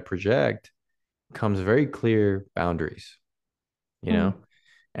harmony that I project comes very clear boundaries, you know? mm,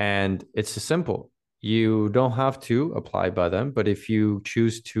 And it's simple. You don't have to apply by them, but if you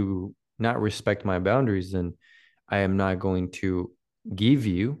choose to not respect my boundaries, then I am not going to give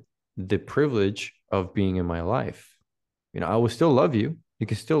you the privilege of being in my life. I will still love you. You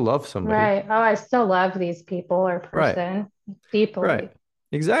can still love somebody. right. Oh, I still love these people or Right. person Right. deeply.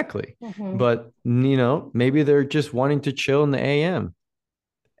 Exactly. Hmm. But, maybe they're just wanting to chill in the AM.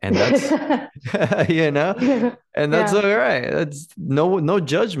 And that's, you know, and that's all Yeah, right. That's no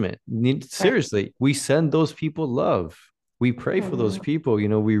judgment. right. Seriously, we send those people love. We pray for those Hmm. people.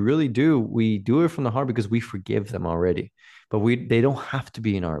 We really do. We do it from the heart because we forgive them already. But they don't have to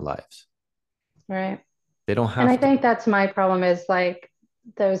be in our lives. Right. They don't And I have to think be. that's my problem is like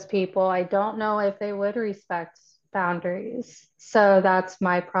those people, I don't know if they would respect boundaries. So that's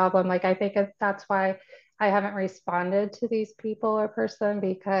my problem. Like I think that's why I haven't responded to these people or person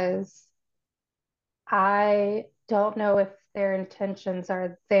because I don't know if their intentions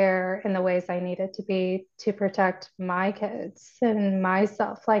are there in the ways I need it to be to protect my kids and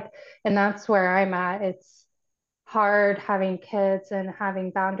myself. Like, and that's where I'm at. It's hard having kids and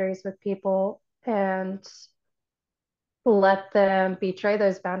having boundaries with people and let them betray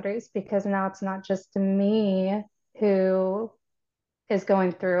those boundaries because now it's not just me who is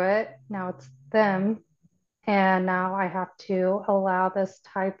going through it. Now it's them. And now I have to allow this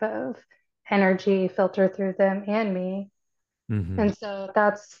type of energy filter through them and me. Mhm. And so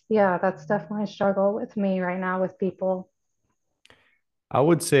that's, yeah, that's definitely a struggle with me right now with people. I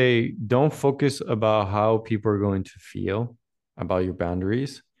would say don't focus about how people are going to feel about your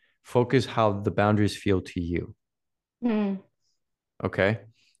boundaries. Focus how the boundaries feel to you. Mm, Okay.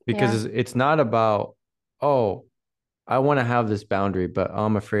 yeah. Because it's not about, oh, I want to have this boundary, but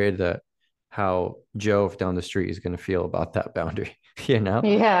I'm afraid that how Joe down the street is going to feel about that boundary, you know?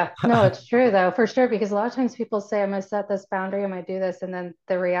 Yeah. No, it's true though, for sure. Because a lot of times people say, I'm going to set this boundary, I'm going to do this. And then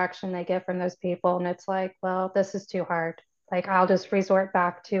the reaction they get from those people, and it's like, well, this is too hard. Like I'll just resort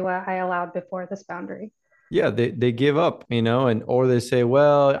back to what I allowed before this boundary. Yeah, they give up, and or they say,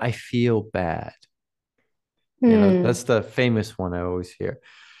 well, I feel bad. Hmm. That's the famous one I always hear.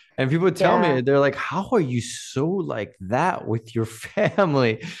 And people tell me, Yeah. they're like, how are you so like that with your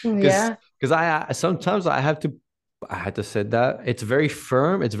family? Because Yeah. because I sometimes I had to say that. It's very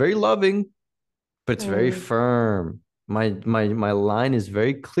firm, it's very loving, but it's very Mm, firm. My line is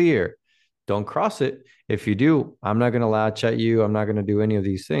very clear. Don't cross it. If you do, I'm not gonna latch at you. I'm not gonna do any of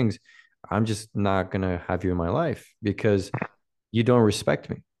these things. I'm just not gonna have you in my life because you don't respect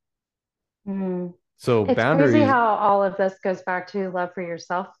me. mm. So It's crazy boundaries, how all of this goes back to love for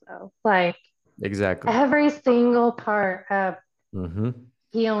yourself, though. Like exactly. every single part of Hmm.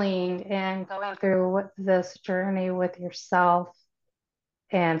 healing and going through this journey with yourself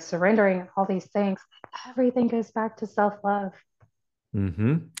and surrendering all these things, everything goes back to self-love.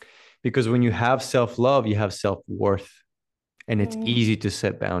 Hmm. Because when you have self-love, you have self-worth, and it's Mm. easy to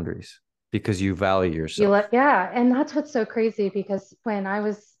set boundaries because you value You yourself. let, yeah, and that's what's so crazy because when I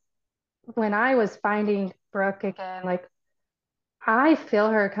was finding Brooke again, like I feel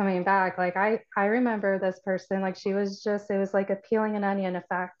her coming back. Like I remember this person, like she was just, it was like a peeling an onion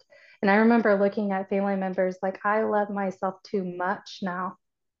effect. And I remember looking at family members like I love myself too much now.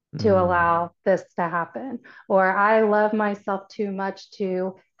 to Mm, allow this to happen, or I love myself too much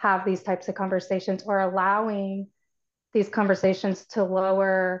to have these types of conversations, or allowing these conversations to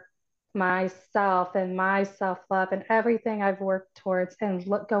lower myself and my self love and everything I've worked towards, and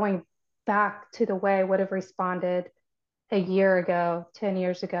going back to the way I would have responded a year ago, 10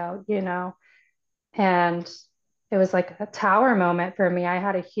 years ago, you know? And it was like a tower moment for me. I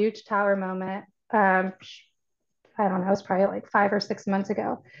had a huge tower moment. Um, I don't know, it was probably like 5 or 6 months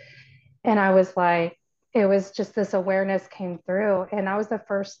ago. And I was like, it was just this awareness came through. And that was the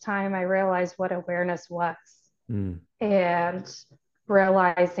first time I realized what awareness was. mm. And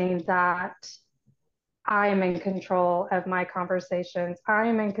realizing that I am in control of my conversations. I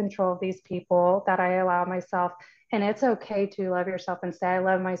am in control of these people that I allow myself. And it's okay to love yourself and say, I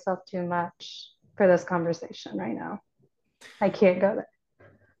love myself too much for this conversation right now. I can't go there.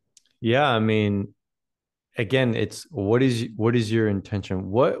 Yeah, I mean, again, it's what is your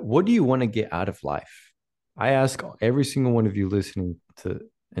intention? What do you want to get out of life? I ask every single one of you listening to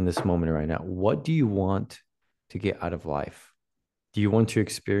in this moment right now, what do you want to get out of life? Do you want to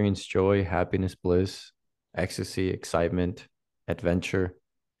experience joy, happiness, bliss, ecstasy, excitement, adventure?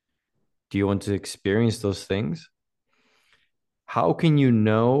 Do you want to experience those things? How can you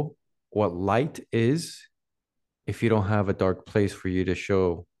know what light is if you don't have a dark place for you to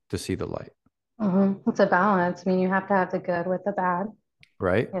show to see the light, It's a balance. I mean, you have to have the good with the bad.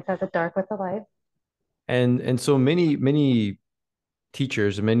 right? You have to have the dark with the light. And so many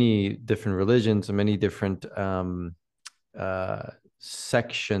teachers, many different religions, and many different uh,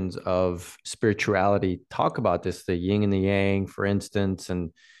 sections of spirituality talk about this, the yin and the yang, for instance,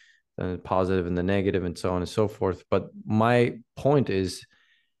 and the positive and the negative, and so on and so forth. But my point is,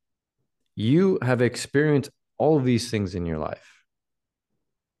 you have experienced all of these things in your life.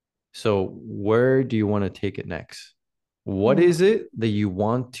 So where do you want to take it next? What is Mm, it that you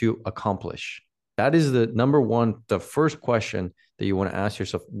want to accomplish? That is the number one, the first question that you want to ask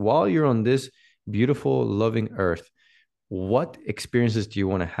yourself while you're on this beautiful, loving earth. What experiences do you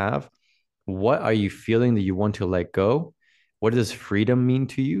want to have? What are you feeling that you want to let go? What does freedom mean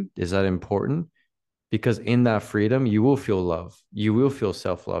to you? Is that important? Because in that freedom, you will feel love, you will feel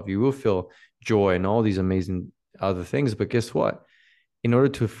self love, you will feel joy, and all these amazing other things. But guess what? In order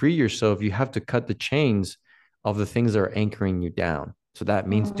to free yourself, you have to cut the chains of the things that are anchoring you down. So that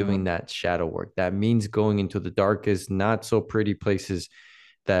means doing mm. that shadow work. That means going into the darkest, not so pretty places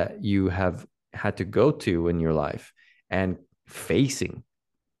that you have had to go to in your life and facing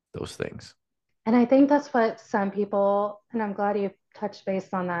those things. And I think that's what some people, and I'm glad you touched base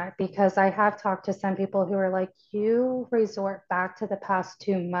on that, because I have talked to some people who are like, you resort back to the past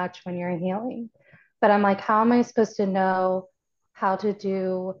too much when you're healing. But I'm like, how am I supposed to know how to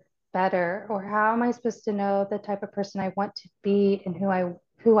do better? Or how am I supposed to know the type of person I want to be and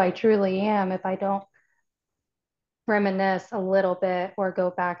who I truly am if I don't reminisce a little bit or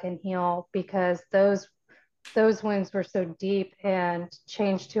go back and heal, because those wounds were so deep and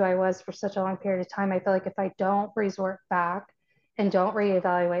changed who I was for such a long period of time. I feel like if I don't resort back and don't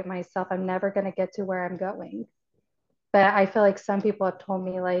reevaluate myself, I'm never going to get to where I'm going. But I feel like some people have told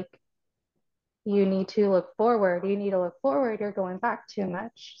me, like, you need to look forward. You need to look forward. You're going back too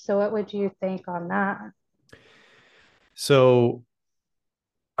much. So, what would you think on that? So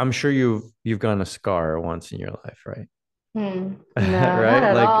I'm sure you've gotten a scar once in your life, right? No, not Right?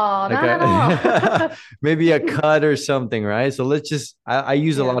 at all. Like Not at a all. maybe a cut or something, right? So let's just I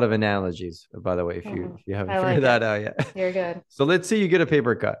use a Yeah. lot of analogies, by the way, if you Hmm. if you haven't I figured like that it. out yet. You're good. So let's say you get a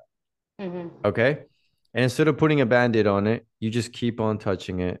paper cut, Hmm. okay? And instead of putting a band-aid on it, you just keep on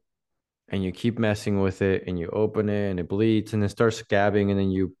touching it and you keep messing with it and you open it and it bleeds and it starts scabbing and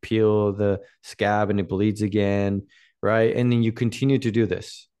then you peel the scab and it bleeds again, right? And then you continue to do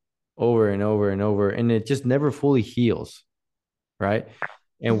this over and over and over and it just never fully heals, right?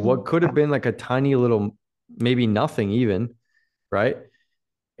 And what Hmm. could have been like a tiny little, maybe nothing even, right?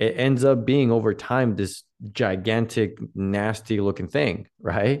 It ends up being over time this gigantic, nasty looking thing,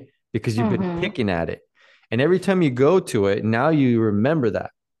 right? Because you've been Hmm. picking at it. And every time you go to it, now you remember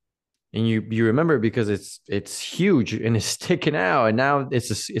that. And you remember it because it's huge and it's sticking out. And now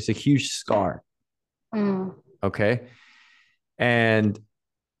it's a huge scar. Mm. Okay. And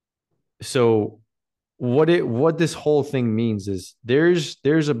so what this whole thing means is there's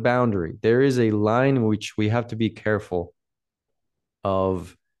a boundary, there is a line which we have to be careful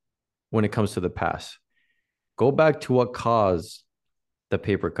of when it comes to the past. Go back to what caused the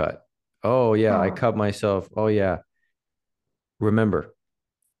paper cut. Oh yeah, I Mm. cut myself. Oh yeah. Remember,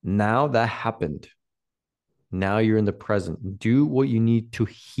 now that happened. Now you're in the present. Do what you need to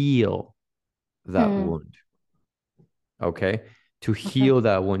heal that Mm. wound. Okay. to Okay. heal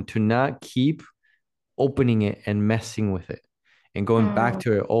that wound, to not keep opening it and messing with it and going back Mm.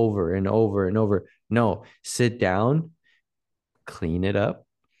 to it over and over and over. No, sit down, clean it up,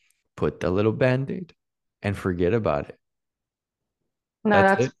 put the little band-aid and forget about it. No,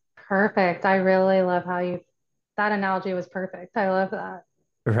 That's that's it. perfect. I really love how you, that analogy was perfect. I love that.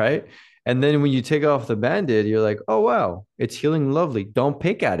 Right. And then when you take off the band-aid, you're like, oh wow, it's healing lovely. Don't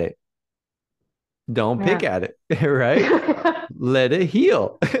pick at it. Don't pick Yeah. at it. Right. Let it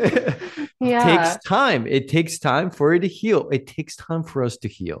heal. Takes Yeah. time. It takes time for it to heal. It takes time for us to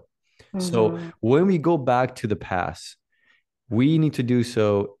heal. So Hmm. when we go back to the past, we need to do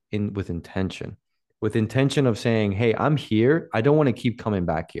so in with intention of saying, hey, I'm here. I don't want to keep coming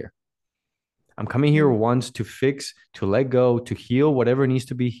back here. I'm coming here once to fix, to let go, to heal whatever needs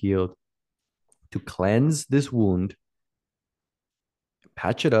to be healed, to cleanse this wound,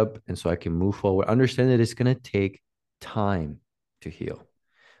 patch it up, and so I can move forward. Understand that it's going to take time to heal.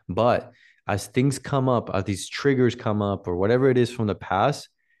 But as things come up, as these triggers come up, or whatever it is from the past,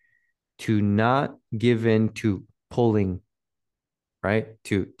 to not give in to pulling, right?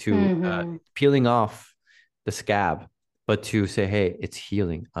 To Hmm. peeling off the scab, but to say, hey, it's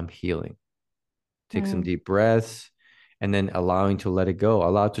healing. I'm healing. Take some Mm. deep breaths, and then allowing to let it go.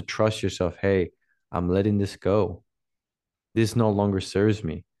 Allow to trust yourself. Hey, I'm letting this go. This no longer serves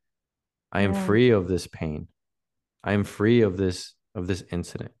me. I am Yeah. free of this pain. I am free of this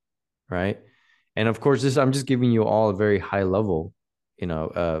incident, right? And of course, this I'm just giving you all a very high level, you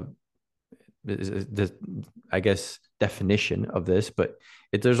know, the I guess definition of this, but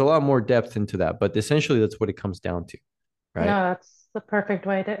there's a lot more depth into that. But essentially, that's what it comes down to, right? No, that's the perfect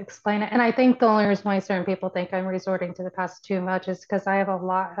way to explain it. And I think the only reason why certain people think I'm resorting to the past too much is because I have a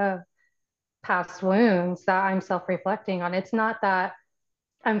lot of past wounds that I'm self-reflecting on. It's not that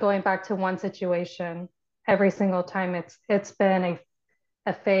I'm going back to one situation every single time. It's been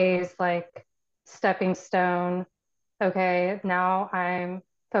a phase, like stepping stone. Okay, now I'm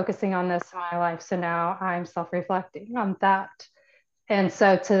focusing on this in my life. So now I'm self-reflecting on that. And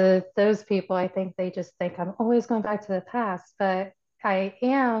so to those people, I think they just think I'm always going back to the past, but I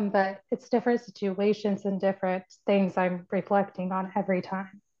am, but it's different situations and different things I'm reflecting on every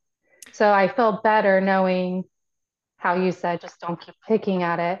time. So I feel better knowing how you said, just don't keep picking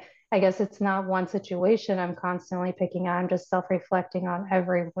at it. I guess it's not one situation I'm constantly picking at. I'm just self-reflecting on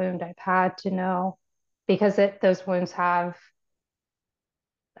every wound I've had to know because those wounds have,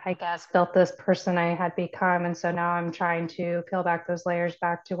 I guess, built this person I had become. And so now I'm trying to peel back those layers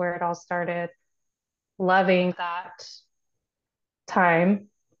back to where it all started, loving that time,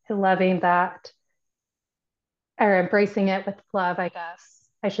 loving that, or embracing it with love, I guess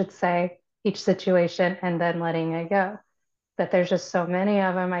I should say, each situation, and then letting it go. But there's just so many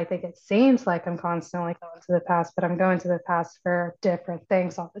of them. I think it seems like I'm constantly going to the past, but I'm going to the past for different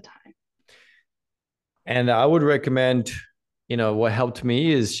things all the time. And I would recommend, what helped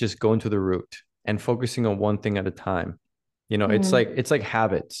me is just going to the root and focusing on one thing at a time. Mm, It's like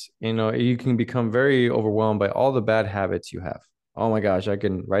habits. You can become very overwhelmed by all the bad habits you have. Oh my gosh, I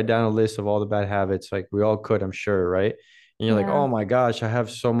can write down a list of all the bad habits, like we all could, I'm sure, right? And you're like, yeah. oh my gosh, I have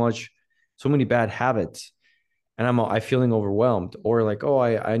so many bad habits, and I feeling overwhelmed, or like, oh,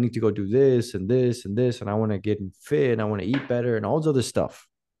 I need to go do this and this and this, and I want to get fit, and I want to eat better, and all this other stuff,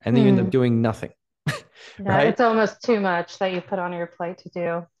 and then you end up Mm, doing nothing, yeah. right? It's almost too much that you put on your plate to do.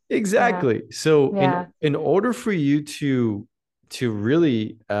 Yeah. Exactly. So Yeah. in order for you to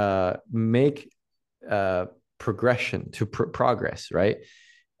really make uh progression to progress, right?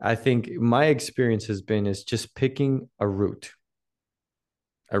 I think my experience has been is just picking a route.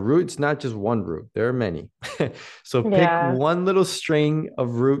 A route's not just one route. There are many. So pick Yeah. one little string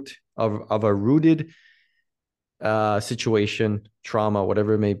of root of a rooted situation, trauma,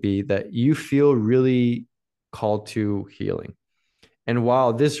 whatever it may be, that you feel really called to healing. And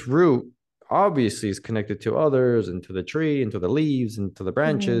while this root obviously is connected to others and to the tree and to the leaves and to the Mm,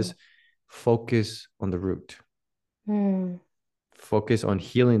 branches, focus on the root. mm. Focus on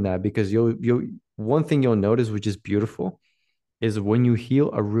healing that, because you'll one thing you'll notice, which is beautiful, is when you heal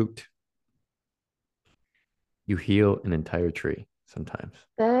a root, you heal an entire tree sometimes.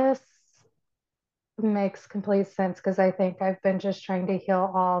 This makes complete sense because I think I've been just trying to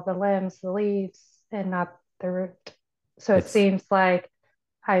heal all the limbs, the leaves, and not the root. So it It's seems like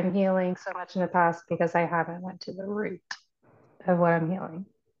I'm healing so much in the past because I haven't went to the root of what I'm healing.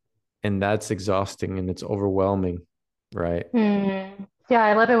 and that's exhausting and it's overwhelming, right? Hmm. Yeah,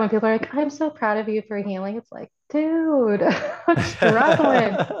 I love it when people are like, I'm so proud of you for healing. It's like, dude, I'm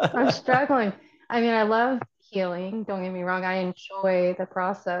struggling. I'm struggling. I mean, I love healing. Don't get me wrong. I enjoy the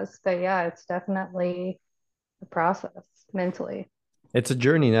process, but yeah, it's definitely a process mentally. It's a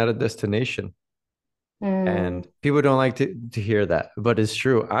journey, not a destination. Mm, And people don't like to hear that, but it's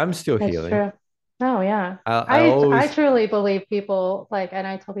true. I'm still it's healing. true. Oh yeah. I I always, truly believe people like, and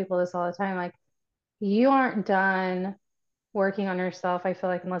I tell people this all the time, like you aren't done working on yourself, I feel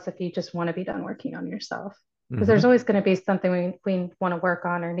like, unless if you just want to be done working on yourself. Because there's Mhm. always going to be something we want to work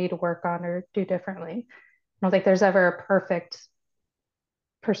on or need to work on or do differently. I don't think there's ever a perfect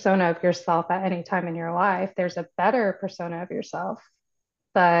persona of yourself at any time in your life. There's a better persona of yourself.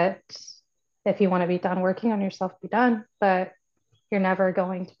 But if you want to be done working on yourself, be done. But you're never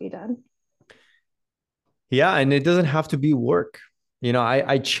going to be done. Yeah, and it doesn't have to be work.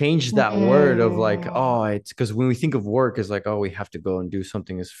 I changed that word of like, oh, Mm, it's because when we think of work, it's like, oh, we have to go and do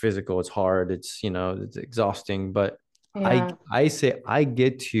something. It's physical, it's hard, it's exhausting. But I yeah. I say I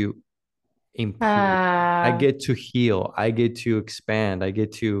get to improve. I Uh, get to heal. I get to expand. I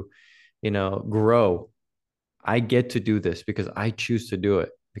get to, grow. I get to do this because I choose to do it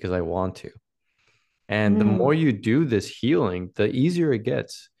because I want to. And the mm, more you do this healing, the easier it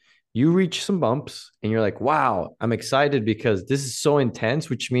gets. You reach some bumps and you're like, wow, I'm excited because this is so intense,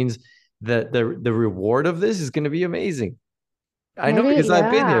 which means that the reward of this is going to be amazing. I know maybe, because I've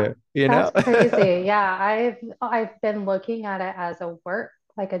been yeah. here, you That's know? crazy. Yeah, I've been looking at it as a work,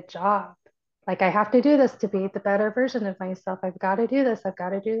 like a job. Like I have to do this to be the better version of myself. I've got to do this. I've got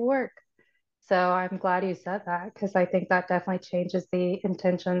to do the work. So I'm glad you said that because I think that definitely changes the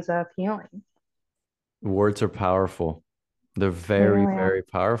intentions of healing. Words are powerful. They're They very, really are. very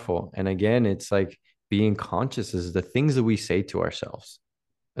powerful. And again, it's like being conscious is the things that we say to ourselves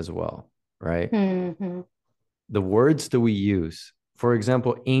as well, right? Hmm. The words that we use, for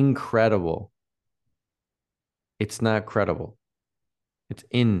example, incredible, it's not credible. It's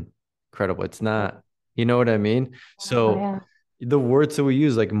incredible. It's not, you know what I mean? Oh, So yeah. the words that we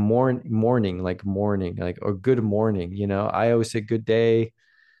use, like morning, like, or good morning, I always say good day.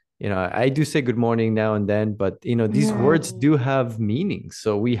 I do say good morning now and then, but these words Mm, do have meaning.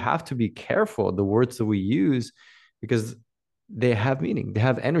 So we have to be careful the words that we use because they have meaning, they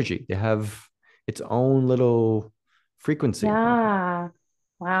have energy, they have its own little frequency. yeah.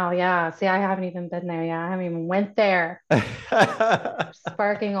 Wow. Yeah. See, I haven't even been there yet. I haven't even went there.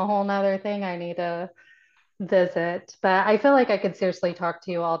 Sparking a whole nother thing I need to visit. But I feel like I could seriously talk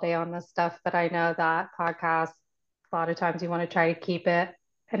to you all day on this stuff, but I know that podcast, a lot of times you want to try to keep it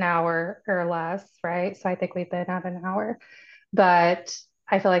an hour or less, right? So I think we've been at an hour, but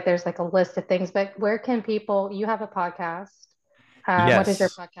I feel like there's like a list of things. But where can people, you have a podcast. What is your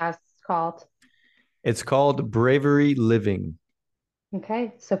Yes, podcast called? it's called Bravery Living.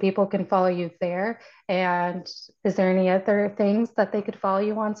 Okay, so people can follow you there. And is there any other things that they could follow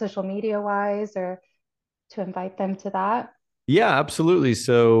you on social media wise or to invite them to that? Yeah, absolutely.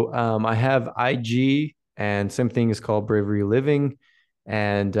 So I have IG, and same thing is called Bravery Living.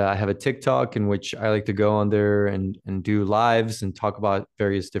 And I have a TikTok in which I like to go on there and do lives and talk about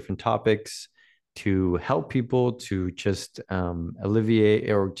various different topics to help people to just alleviate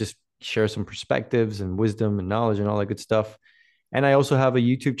or just share some perspectives and wisdom and knowledge and all that good stuff. And I also have a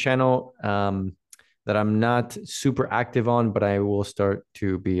YouTube channel that I'm not super active on, but I will start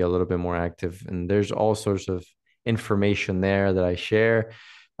to be a little bit more active. And there's all sorts of information there that I share,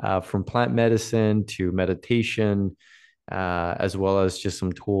 from plant medicine to meditation, as well as just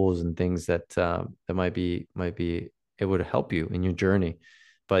some tools and things that might be it would help you in your journey.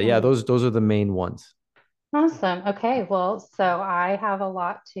 But yeah, Hmm. those are the main ones. Awesome. Okay. Well, so I have a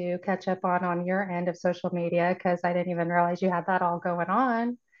lot to catch up on your end of social media because I didn't even realize you had that all going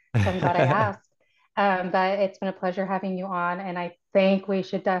on. So I'm glad I asked. But it's been a pleasure having you on. And I think we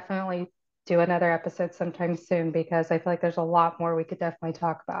should definitely do another episode sometime soon because I feel like there's a lot more we could definitely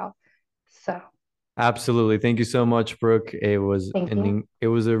talk about. So Absolutely. Thank you so much, Brooke. thank you. It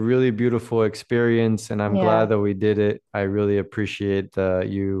was a really beautiful experience, and I'm glad Yeah. that we did it. I really appreciate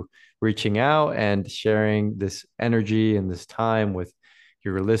you reaching out and sharing this energy and this time with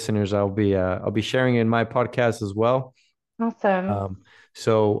your listeners. I'll be sharing it in my podcast as well. Awesome. Um,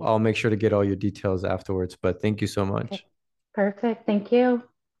 so I'll make sure to get all your details afterwards. But thank you so Okay. much. Perfect. Thank you.